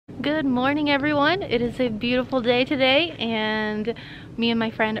Good morning, everyone. It is a beautiful day today, and me and my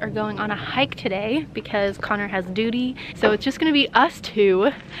friend are going on a hike today because Connor has duty. So it's just gonna be us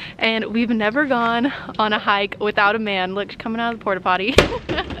two, and we've never gone on a hike without a man. Look, coming out of the porta potty.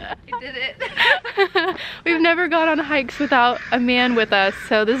 I did it. We've never gone on hikes without a man with us,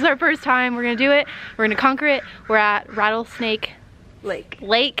 so this is our first time. We're gonna do it. We're gonna conquer it. We're at Rattlesnake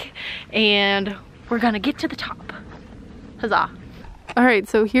Lake, and we're gonna get to the top. Huzzah. All right,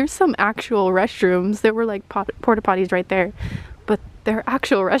 so here's some actual restrooms. There were like porta potties right there, but they're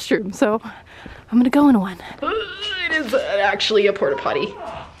actual restrooms, so I'm gonna go in one. It is actually a porta potty.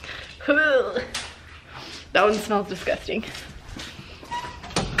 That one smells disgusting.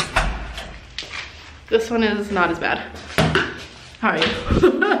 This one is not as bad. All right.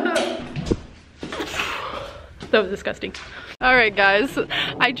 That was disgusting. All right, guys,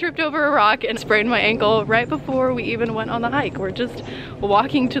 I tripped over a rock and sprained my ankle right before we even went on the hike. We're just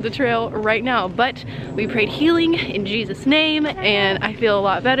walking to the trail right now, but we prayed healing in Jesus' name and I feel a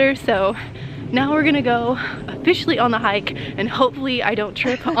lot better. So now we're gonna go officially on the hike, and hopefully I don't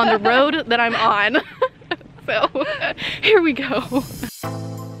trip on the road that I'm on. So here we go.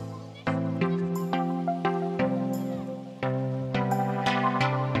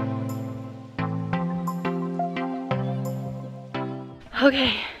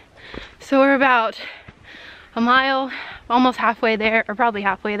 Okay, so we're about a mile, almost halfway there, or probably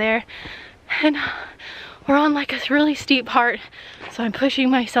halfway there, and we're on like a really steep part, so I'm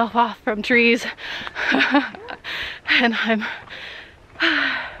pushing myself off from trees, and I'm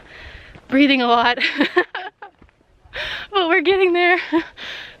breathing a lot, but we're getting there.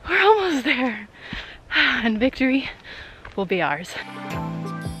 We're almost there, and victory will be ours.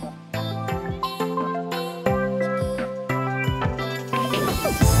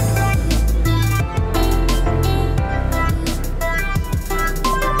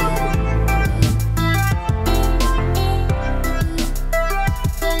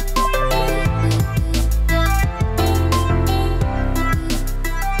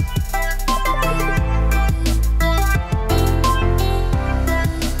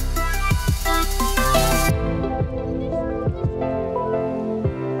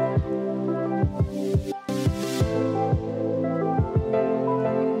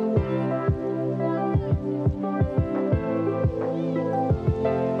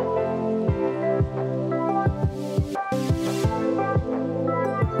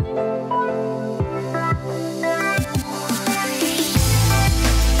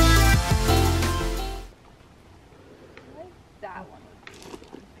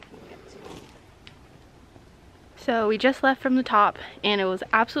 So we just left from the top and it was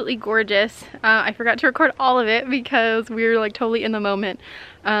absolutely gorgeous. I forgot to record all of it because we were like totally in the moment.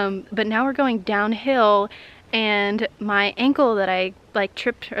 But now we're going downhill, and my ankle that I like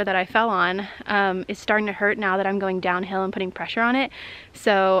tripped or that I fell on is starting to hurt now that I'm going downhill and putting pressure on it.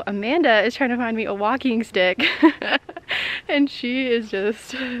 So Amanda is trying to find me a walking stick and she is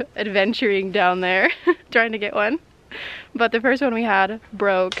just adventuring down there trying to get one. But the first one we had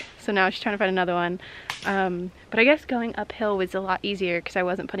broke, so now she's trying to find another one. But I guess going uphill was a lot easier because I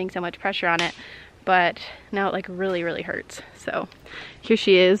wasn't putting so much pressure on it. But now it like really, really hurts. So here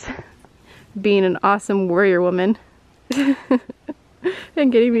she is, being an awesome warrior woman and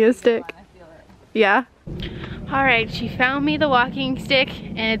getting me a stick. Yeah. All right, she found me the walking stick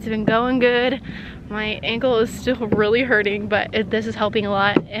and it's been going good. My ankle is still really hurting, but this is helping a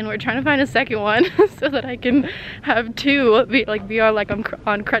lot, and we're trying to find a second one so that I can have two be on like I'm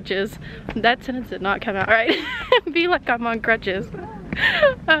on crutches. That sentence did not come out right. Be like I'm on crutches.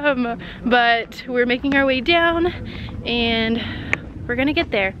 But we're making our way down and we're gonna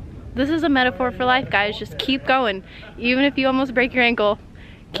get there. This is a metaphor for life, guys. Just keep going. Even if you almost break your ankle,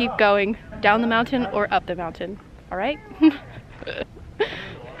 keep going down the mountain or up the mountain. All right?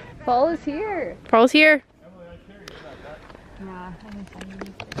 Fall is here. Fall's here. Yeah,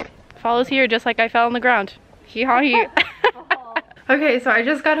 Fall is here, just like I fell on the ground. Hee-haw-hee. Okay, so I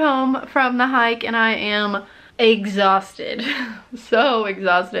just got home from the hike and I am exhausted. So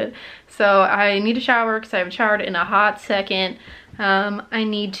exhausted. So I need to shower because I haven't showered in a hot second. I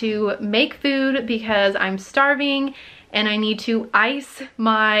need to make food because I'm starving, and I need to ice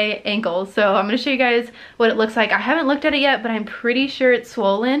my ankles. So I'm gonna show you guys what it looks like. I haven't looked at it yet, but I'm pretty sure it's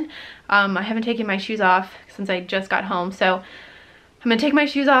swollen. I haven't taken my shoes off since I just got home. So I'm gonna take my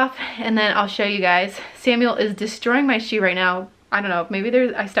shoes off and then I'll show you guys. Samuel is destroying my shoe right now. I don't know,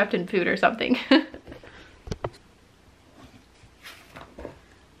 maybe I stepped in food or something.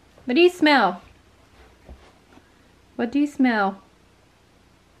 What do you smell? What do you smell?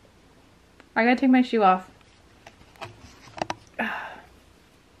 I gotta take my shoe off.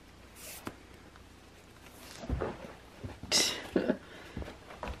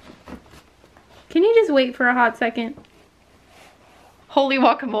 wait for a hot second? Holy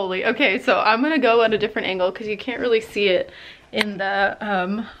guacamole. Okay, so I'm gonna go at a different angle because you can't really see it in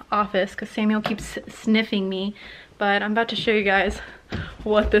the office because Samuel keeps sniffing me. But I'm about to show you guys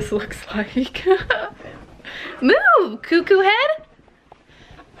what this looks like. Move, cuckoo head!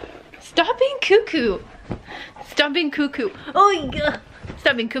 Stop being cuckoo. Stop being cuckoo. Oh, yeah.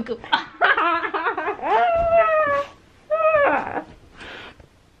 Stop being cuckoo.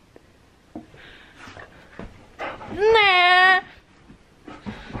 Nah.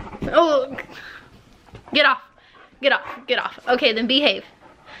 Oh, get off. Get off. Get off. Okay, then behave.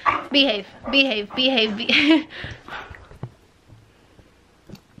 Behave. Behave. Behave.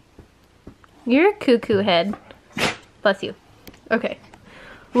 You're a cuckoo head. Bless you. Okay.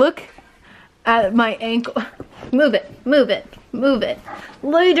 Look at my ankle. Move it. Move it. Move it.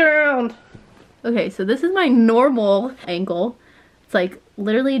 Lay down. Okay, so this is my normal ankle. It's like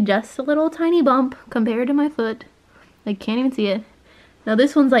literally just a little tiny bump compared to my foot. I can't even see it. Now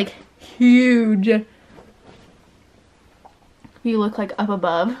this one's like huge. You look like up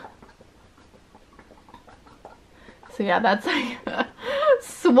above. So yeah, that's like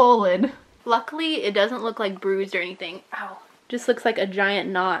swollen. Luckily, it doesn't look like bruised or anything. Ow. Just looks like a giant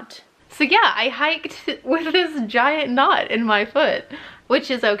knot. So yeah, I hiked with this giant knot in my foot, which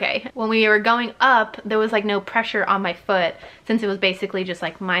is okay. When we were going up, there was like no pressure on my foot since it was basically just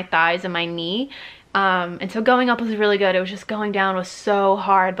like my thighs and my knee. And so going up was really good. It was just going down was so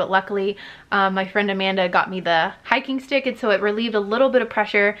hard, but luckily my friend Amanda got me the hiking stick, and so it relieved a little bit of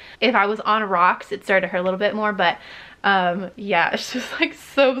pressure. If I was on rocks, it started to hurt a little bit more, but yeah, it's just like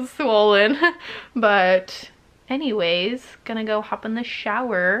so swollen. But anyways, gonna go hop in the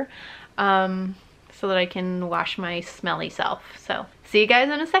shower so that I can wash my smelly self. So see you guys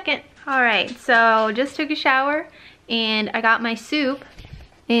in a second. All right, so just took a shower and I got my soup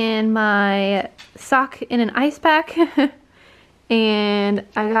and my sock in an ice pack and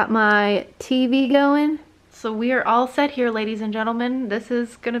I got my TV going. So we are all set here, ladies and gentlemen. This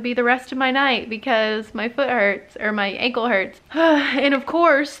is gonna be the rest of my night because my foot hurts, or my ankle hurts. And of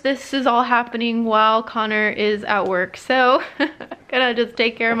course, this is all happening while Connor is at work. So gonna just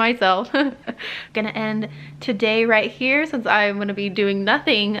take care of myself. Gonna end today right here since I'm gonna be doing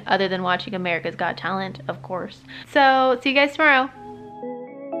nothing other than watching America's Got Talent, of course. So see you guys tomorrow.